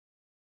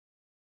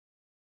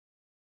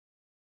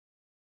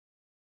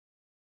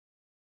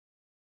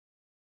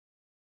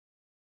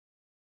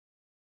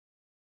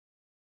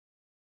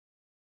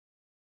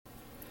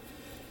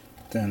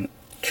Then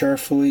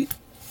carefully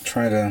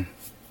try to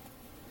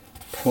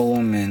pull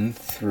them in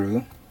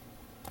through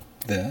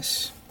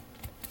this.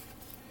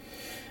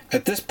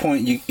 At this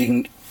point,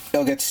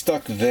 it'll get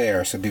stuck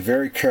there, so be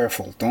very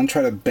careful. Don't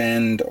try to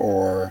bend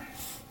or,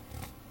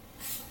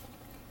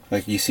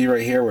 like you see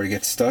right here where it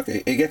gets stuck.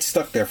 It gets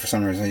stuck there for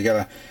some reason. You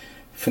gotta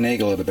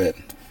finagle it a bit.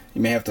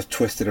 You may have to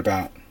twist it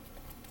about,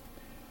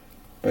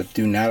 but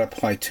do not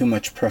apply too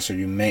much pressure.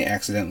 You may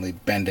accidentally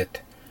bend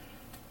it,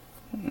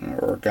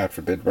 or God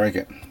forbid, break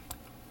it.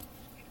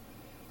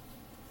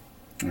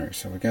 Alright,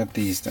 so we got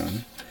these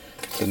done.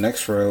 The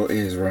next row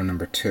is row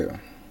number 2.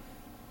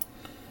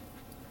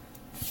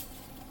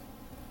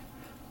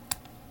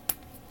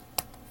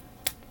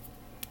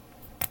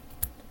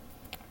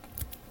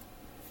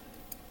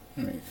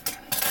 There you go.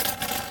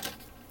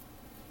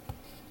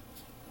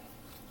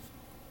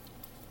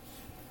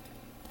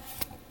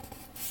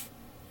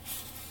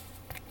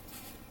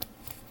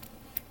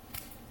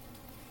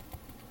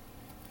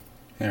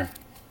 There.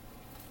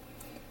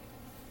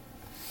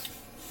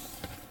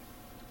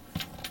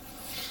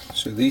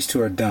 So these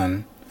two are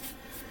done.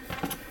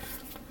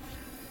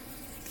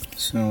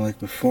 So like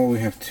before, we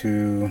have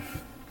to,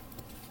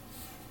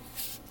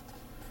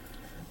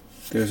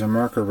 there's a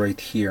marker right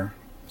here,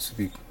 so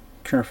be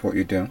careful what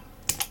you do.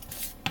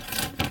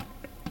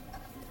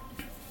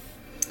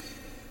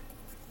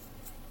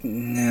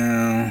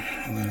 Now,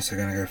 hold on a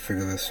second, I gotta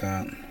figure this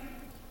out.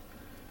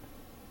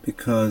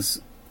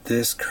 Because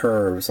this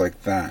curves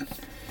like that.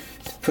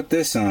 To put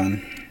this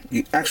on,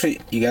 you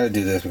gotta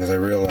do this because I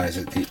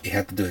realize that you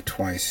have to do it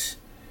twice.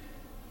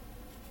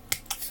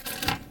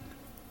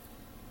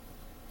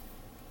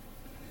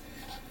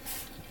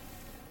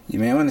 You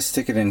may want to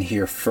stick it in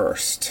here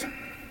first.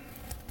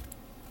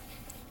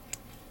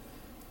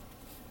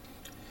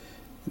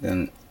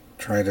 Then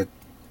try to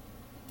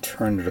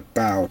turn it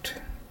about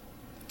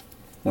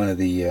one of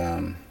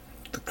the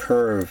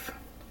curve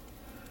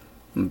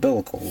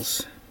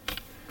umbilicals.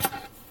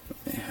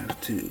 I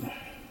have to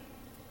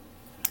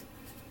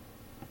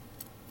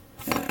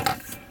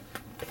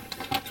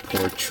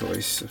poor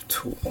choice of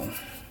tool.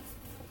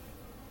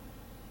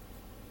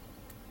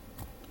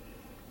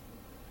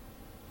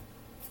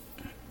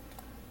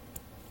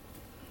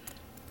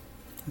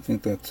 I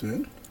think that's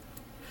it.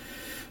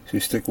 So you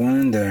stick one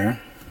in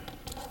there,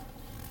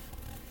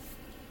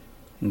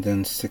 and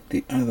then stick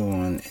the other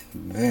one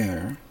in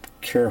there.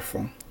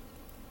 Careful.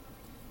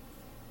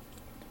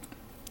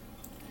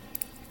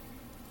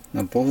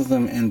 Now both of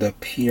them end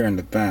up here in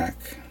the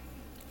back.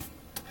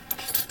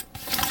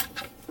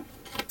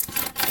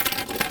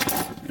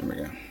 There we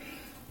go.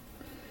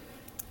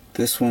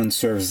 This one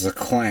serves as a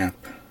clamp.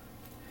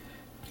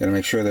 You gotta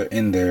make sure they're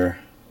in there,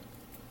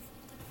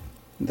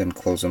 and then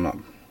close them up.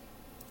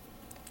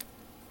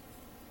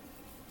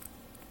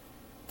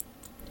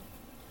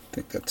 I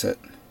think that's it.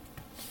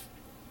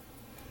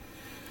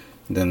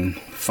 Then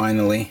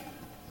finally,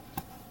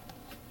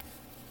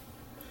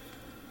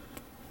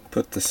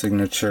 put the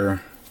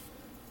signature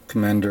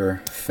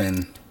commander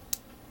fin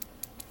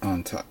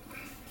on top.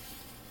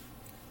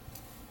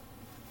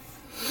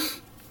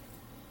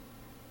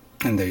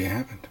 And there you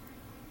have it.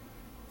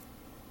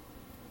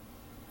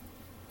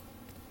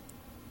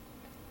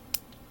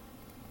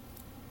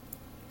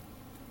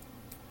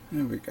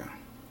 There we go.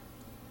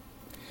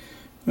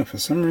 Now, for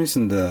some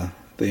reason the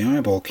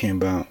eyeball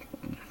came out.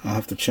 I'll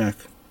have to check.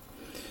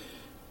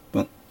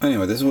 Well,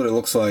 anyway, this is what it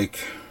looks like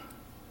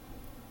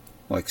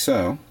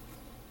so.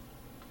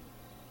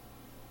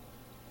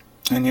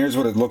 And here's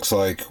what it looks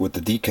like with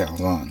the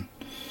decals on.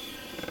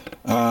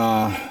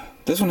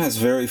 This one has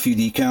very few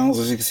decals.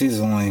 As you can see,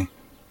 there's only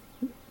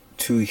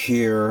 2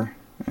 here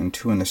and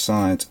 2 on the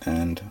sides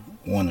and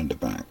 1 in the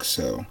back.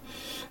 So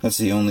that's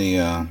the only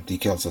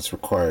decals that's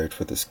required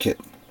for this kit.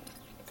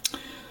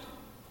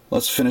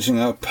 Let's finishing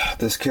up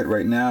this kit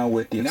right now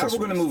with the accessories. Now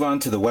we're going to move on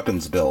to the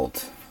weapons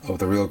build of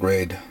the real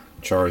grade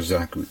Char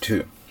Zaku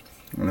 2.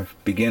 I'm going to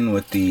begin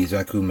with the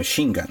Zaku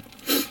machine gun.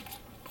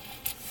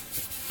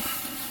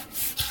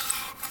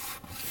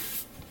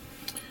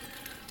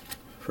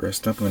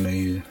 First up, I'm going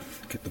to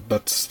get the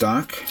butt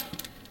stock,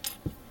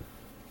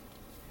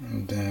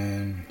 and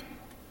then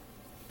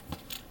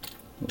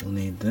we'll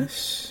need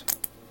this,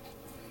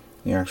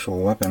 the actual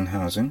weapon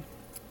housing.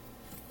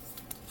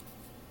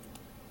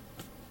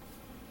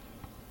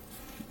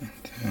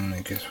 And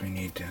I guess we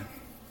need to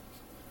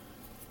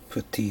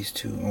put these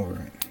two over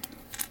it,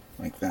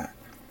 like that.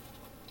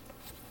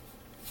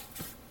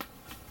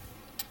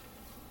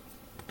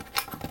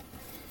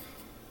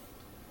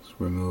 Let's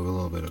remove a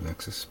little bit of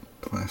excess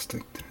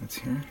plastic that's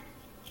here.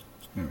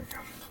 There we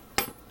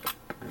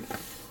go.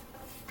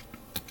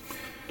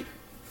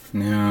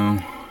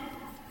 Now,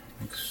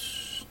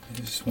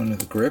 this is one of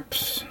the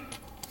grips.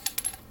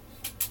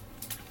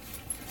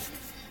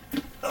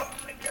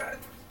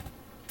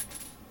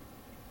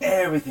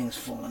 Everything's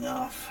falling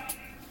off.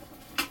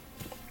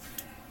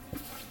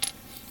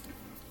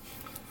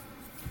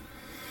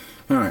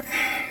 Alright,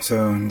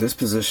 so in this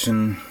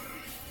position,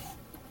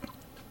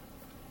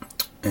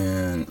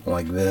 and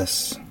like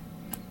this,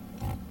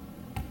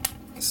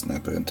 snug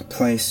put it into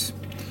place.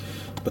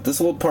 But this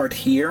little part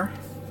here,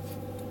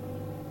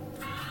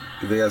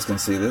 if you guys can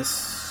see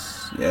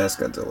this, yes,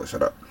 Godzilla,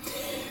 shut up.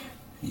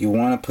 You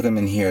want to put them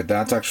in here.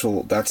 That's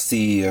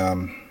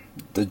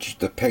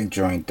the peg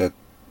joint that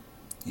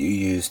you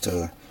use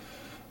to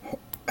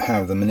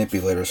have the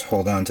manipulators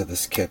hold on to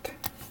this kit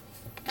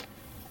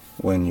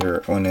when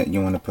you want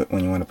to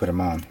put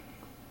them on.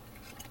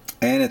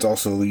 And it's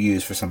also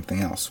used for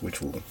something else,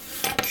 which we'll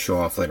show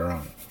off later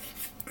on.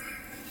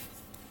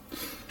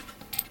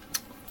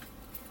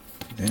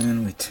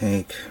 Then we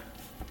take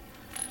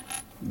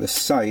the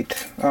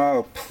sight.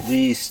 Oh,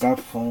 please stop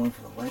falling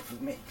for the life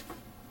of me.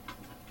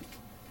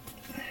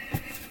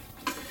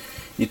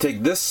 You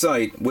take this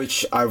sight,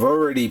 which I've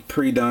already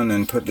pre-done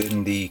and put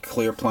in the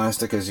clear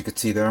plastic, as you can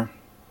see there.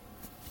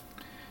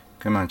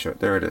 Come on, Char.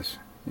 There it is.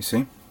 You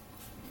see?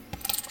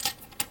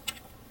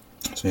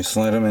 So you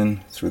slide them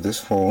in through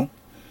this hole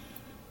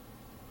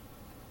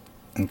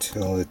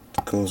until it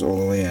goes all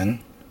the way in.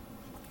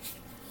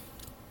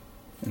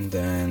 And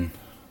then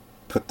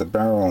put the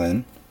barrel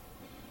in.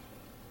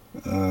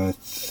 I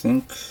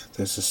think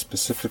there's a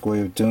specific way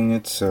of doing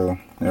it, so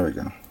there we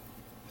go.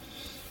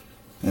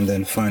 And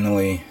then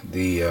finally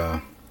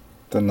the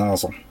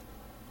nozzle.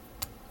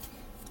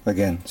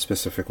 Again,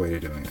 specific way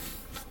of doing it.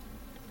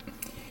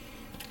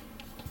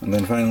 And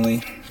then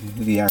finally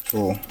the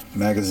actual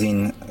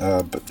magazine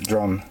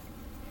drum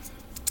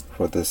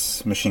for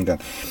this machine gun.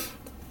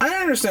 I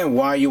don't understand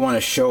why you want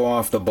to show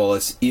off the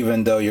bullets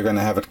even though you're going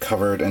to have it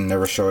covered and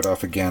never show it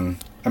off again.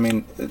 I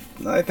mean,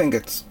 I think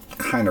it's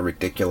kind of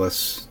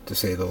ridiculous, to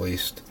say the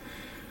least.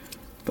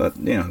 But,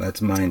 you know,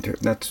 that's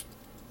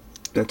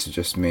that's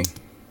just me.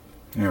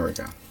 There we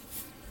go.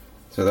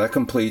 So that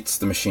completes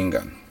the machine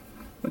gun,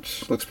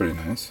 which looks pretty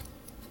nice.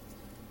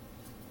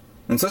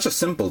 And such a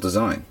simple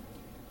design.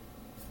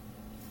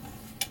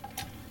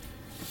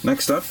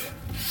 Next up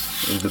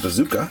is the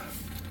bazooka.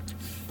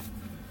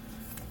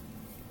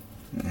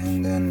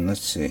 And then,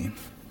 let's see.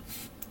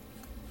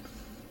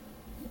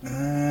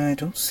 I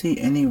don't see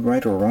any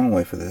right or wrong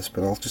way for this,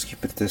 but I'll just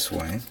keep it this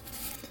way.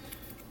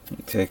 You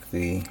take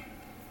the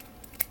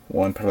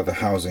one part of the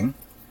housing,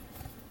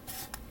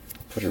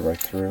 put it right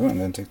through,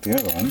 and then take the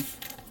other one,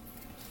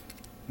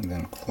 and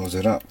then close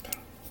it up.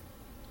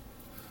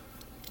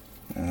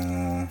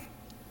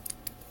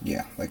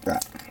 Yeah, like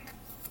that.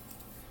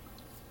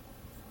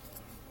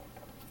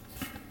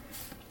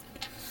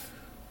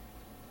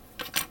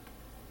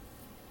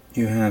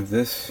 You have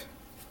this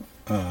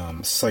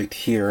sight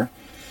here,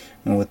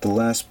 and with the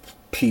last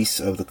piece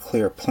of the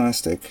clear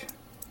plastic,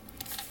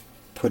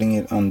 putting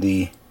it on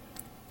the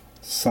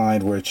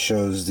side where it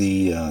shows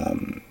the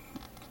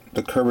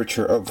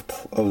curvature of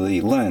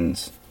the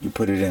lens, you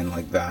put it in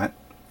like that.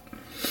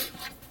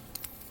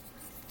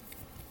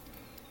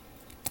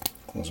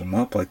 Close them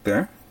up like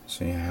there,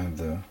 so you have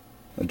the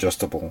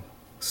adjustable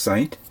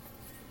sight.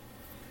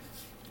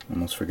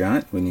 Almost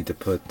forgot, we need to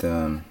put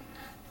oh,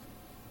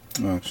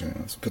 actually,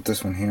 let's put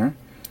this one here.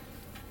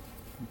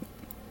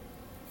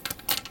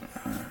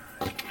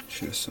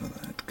 Should have saw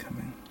that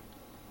coming.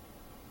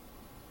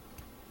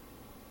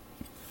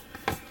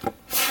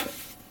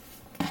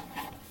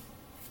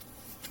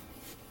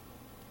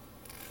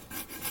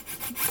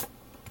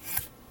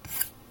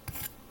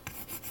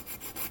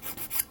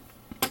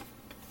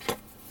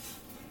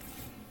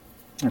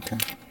 Okay.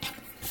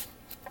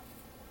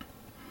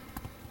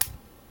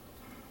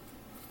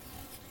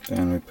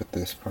 Then we put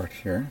this part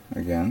here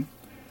again.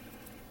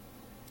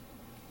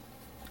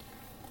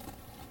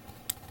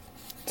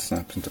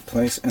 Snaps into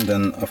place, and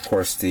then of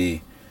course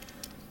the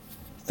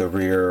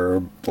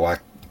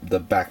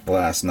back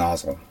blast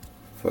nozzle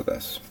for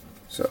this.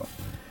 So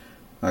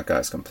that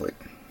guy's complete.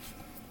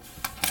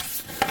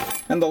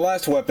 And the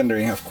last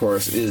weaponry, of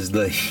course, is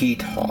the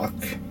Heat Hawk,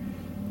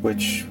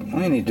 which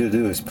all you need to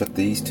do is put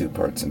these two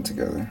parts in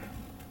together.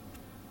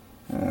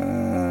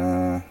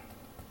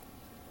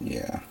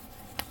 Yeah,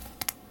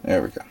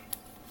 there we go.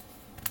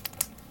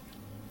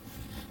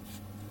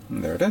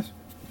 And there it is.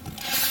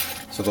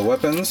 So the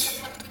weapons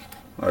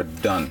are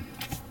done.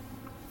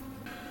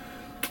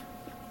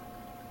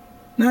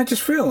 Now I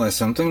just realized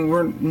something.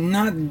 We're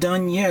not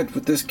done yet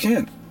with this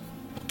kit.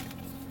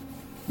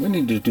 We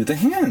need to do the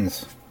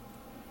hands.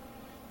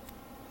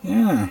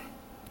 Yeah.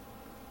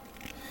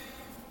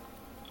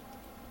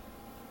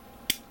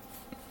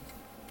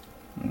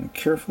 And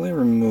carefully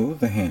remove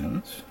the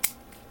hands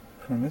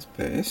from its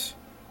base,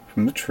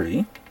 from the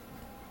tree.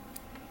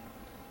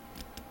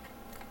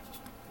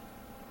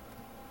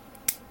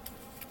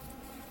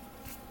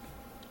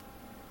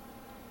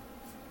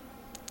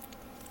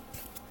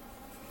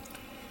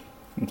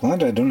 I'm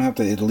glad I don't have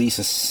to at least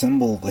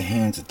assemble the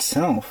hands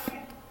itself.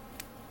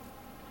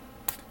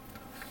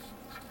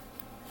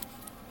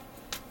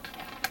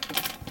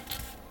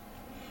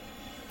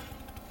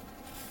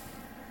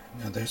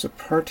 Now there's a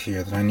part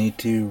here that I need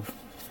to,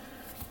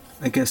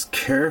 I guess,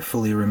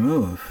 carefully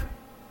remove.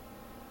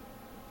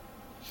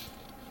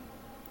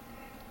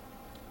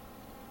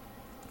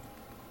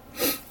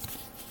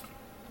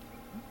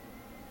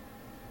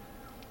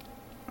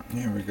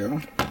 Here we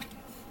go.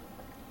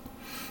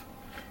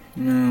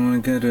 Now I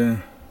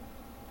gotta,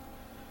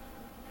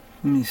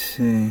 let me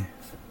see,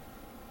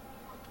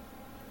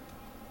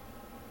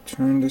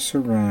 turn this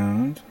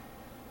around.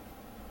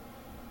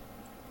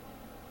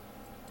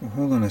 Well,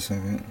 hold on a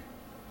second.